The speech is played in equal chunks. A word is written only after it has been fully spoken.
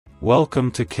Welcome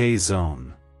to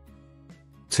K-Zone.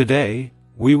 Today,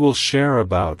 we will share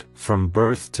about, from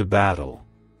birth to battle,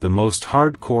 the most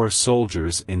hardcore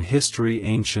soldiers in history,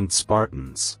 ancient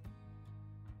Spartans.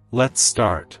 Let's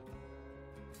start.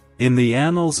 In the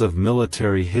annals of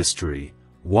military history,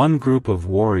 one group of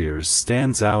warriors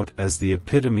stands out as the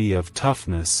epitome of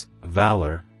toughness,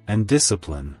 valor, and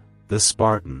discipline: the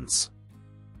Spartans.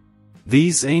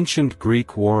 These ancient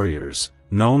Greek warriors,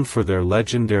 known for their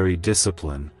legendary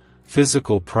discipline,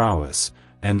 physical prowess,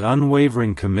 and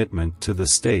unwavering commitment to the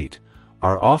state,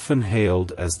 are often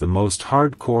hailed as the most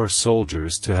hardcore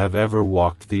soldiers to have ever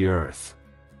walked the earth.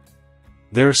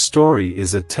 Their story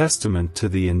is a testament to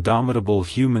the indomitable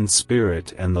human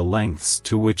spirit and the lengths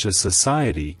to which a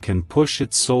society can push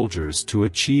its soldiers to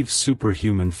achieve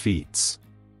superhuman feats.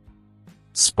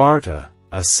 Sparta,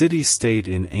 a city-state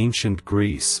in ancient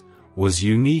Greece, was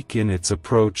unique in its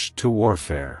approach to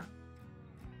warfare.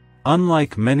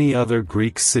 Unlike many other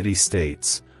Greek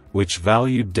city-states, which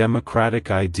valued democratic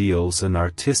ideals and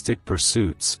artistic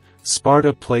pursuits,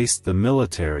 Sparta placed the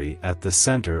military at the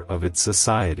center of its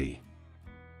society.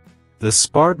 The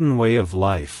Spartan way of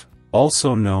life,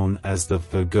 also known as the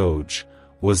Vagoge,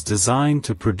 was designed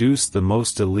to produce the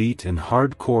most elite and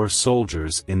hardcore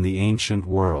soldiers in the ancient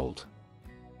world.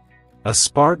 A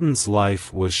Spartan's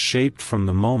life was shaped from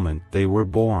the moment they were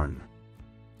born.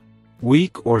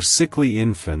 Weak or sickly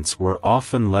infants were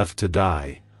often left to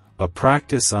die, a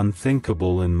practice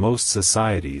unthinkable in most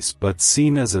societies but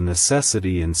seen as a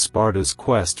necessity in Sparta's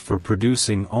quest for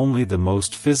producing only the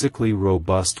most physically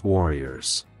robust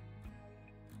warriors.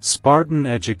 Spartan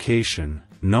education,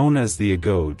 known as the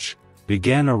agoge,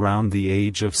 began around the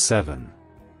age of 7.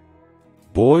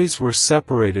 Boys were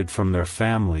separated from their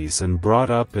families and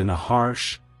brought up in a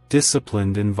harsh,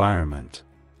 disciplined environment.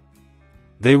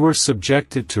 They were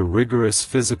subjected to rigorous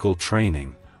physical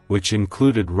training, which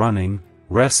included running,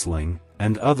 wrestling,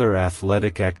 and other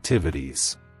athletic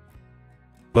activities.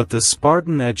 But the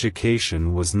Spartan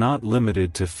education was not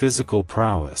limited to physical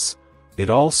prowess.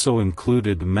 It also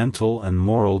included mental and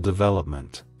moral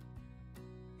development.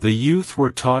 The youth were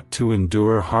taught to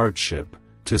endure hardship,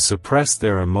 to suppress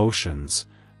their emotions,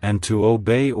 and to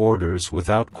obey orders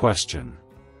without question.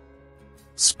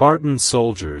 Spartan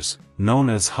soldiers,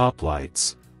 known as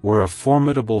hoplites, were a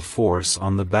formidable force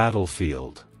on the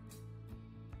battlefield.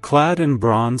 Clad in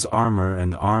bronze armor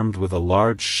and armed with a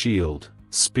large shield,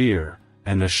 spear,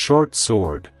 and a short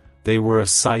sword, they were a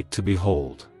sight to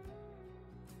behold.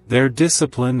 Their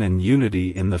discipline and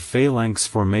unity in the phalanx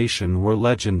formation were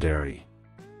legendary.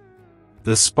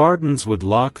 The Spartans would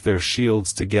lock their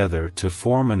shields together to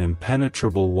form an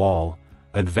impenetrable wall,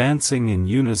 advancing in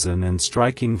unison and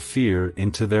striking fear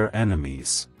into their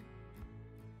enemies.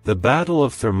 The Battle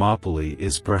of Thermopylae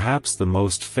is perhaps the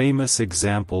most famous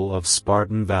example of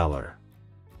Spartan valor.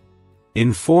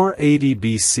 In 480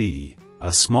 BC,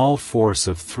 a small force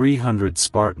of 300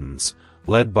 Spartans,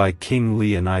 led by King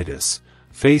Leonidas,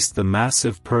 faced the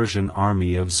massive Persian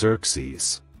army of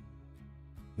Xerxes.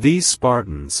 These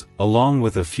Spartans, along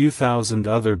with a few thousand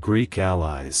other Greek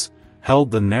allies,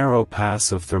 held the narrow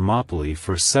pass of Thermopylae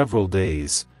for several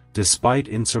days, despite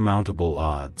insurmountable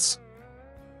odds.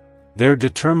 Their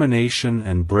determination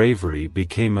and bravery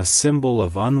became a symbol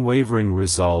of unwavering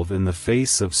resolve in the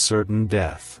face of certain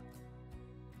death.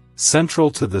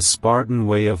 Central to the Spartan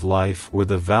way of life were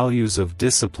the values of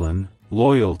discipline,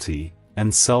 loyalty,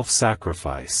 and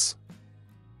self-sacrifice.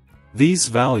 These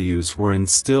values were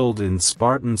instilled in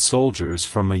Spartan soldiers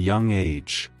from a young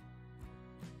age.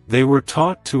 They were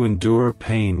taught to endure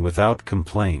pain without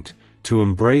complaint, to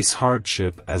embrace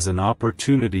hardship as an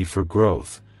opportunity for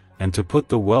growth, and to put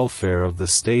the welfare of the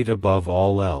state above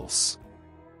all else.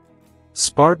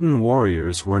 Spartan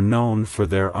warriors were known for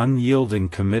their unyielding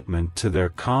commitment to their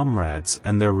comrades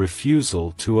and their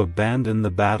refusal to abandon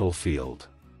the battlefield.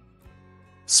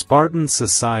 Spartan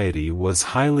society was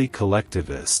highly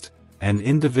collectivist, and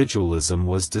individualism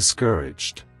was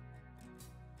discouraged.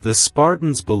 The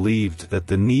Spartans believed that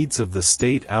the needs of the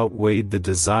state outweighed the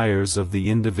desires of the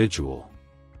individual.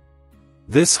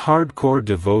 This hardcore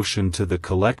devotion to the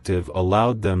collective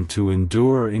allowed them to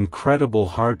endure incredible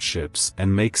hardships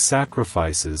and make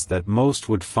sacrifices that most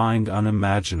would find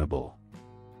unimaginable.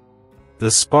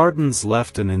 The Spartans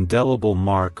left an indelible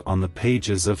mark on the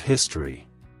pages of history.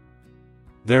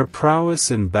 Their prowess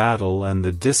in battle and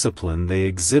the discipline they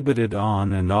exhibited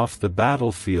on and off the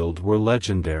battlefield were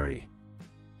legendary.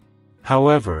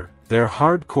 However, their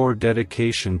hardcore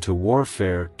dedication to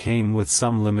warfare came with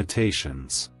some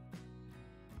limitations.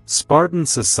 Spartan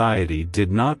society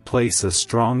did not place a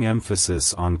strong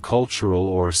emphasis on cultural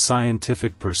or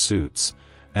scientific pursuits,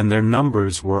 and their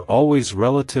numbers were always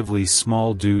relatively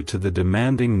small due to the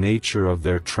demanding nature of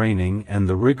their training and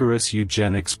the rigorous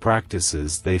eugenics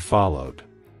practices they followed.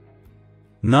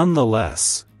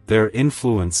 Nonetheless, their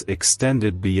influence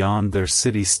extended beyond their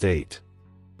city-state.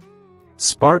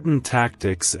 Spartan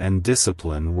tactics and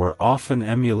discipline were often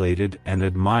emulated and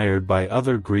admired by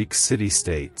other Greek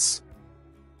city-states.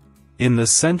 In the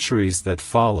centuries that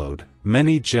followed,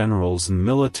 many generals and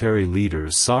military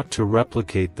leaders sought to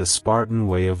replicate the Spartan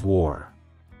way of war.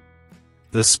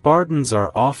 The Spartans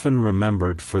are often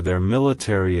remembered for their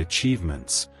military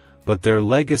achievements, but their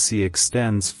legacy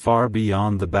extends far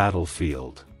beyond the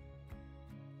battlefield.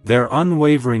 Their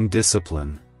unwavering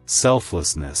discipline,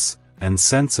 selflessness, and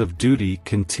sense of duty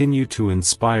continue to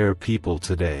inspire people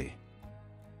today.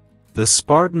 The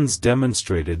Spartans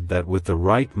demonstrated that with the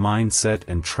right mindset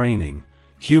and training,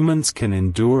 humans can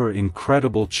endure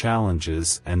incredible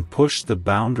challenges and push the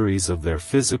boundaries of their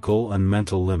physical and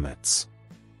mental limits.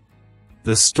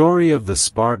 The story of the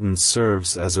Spartans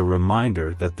serves as a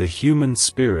reminder that the human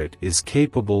spirit is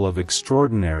capable of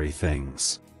extraordinary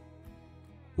things.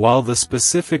 While the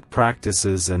specific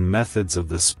practices and methods of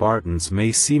the Spartans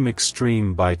may seem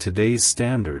extreme by today's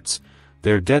standards,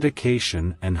 their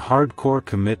dedication and hardcore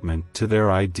commitment to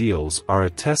their ideals are a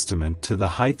testament to the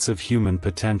heights of human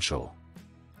potential.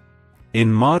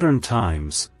 In modern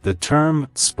times, the term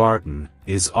Spartan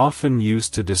is often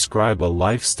used to describe a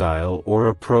lifestyle or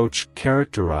approach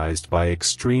characterized by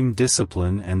extreme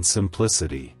discipline and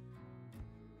simplicity.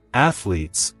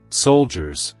 Athletes,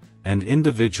 soldiers, and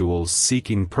individuals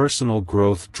seeking personal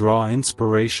growth draw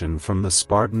inspiration from the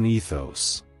Spartan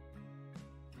ethos.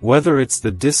 Whether it's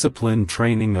the disciplined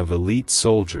training of elite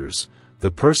soldiers, the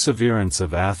perseverance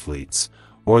of athletes,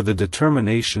 or the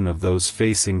determination of those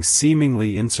facing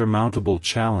seemingly insurmountable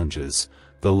challenges,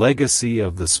 the legacy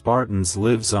of the Spartans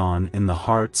lives on in the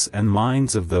hearts and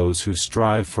minds of those who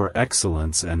strive for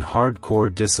excellence and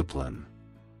hardcore discipline.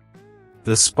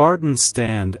 The Spartans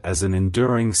stand as an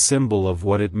enduring symbol of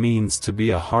what it means to be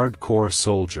a hardcore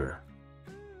soldier.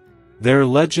 Their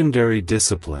legendary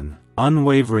discipline,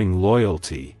 unwavering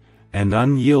loyalty, and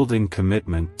unyielding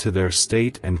commitment to their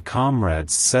state and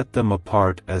comrades set them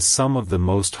apart as some of the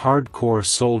most hardcore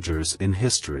soldiers in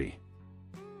history.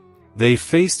 They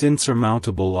faced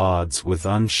insurmountable odds with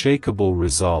unshakable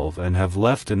resolve and have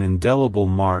left an indelible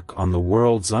mark on the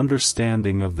world's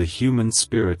understanding of the human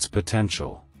spirit's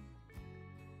potential.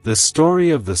 The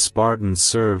story of the Spartans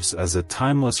serves as a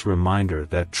timeless reminder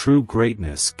that true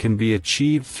greatness can be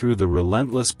achieved through the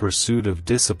relentless pursuit of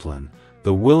discipline,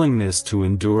 the willingness to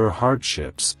endure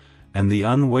hardships, and the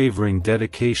unwavering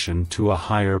dedication to a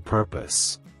higher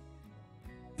purpose.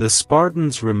 The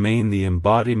Spartans remain the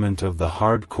embodiment of the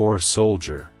hardcore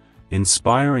soldier,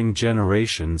 inspiring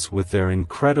generations with their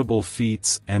incredible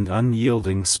feats and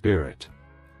unyielding spirit.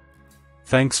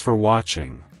 Thanks for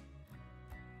watching.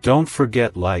 Don't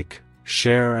forget like,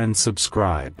 share and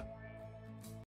subscribe.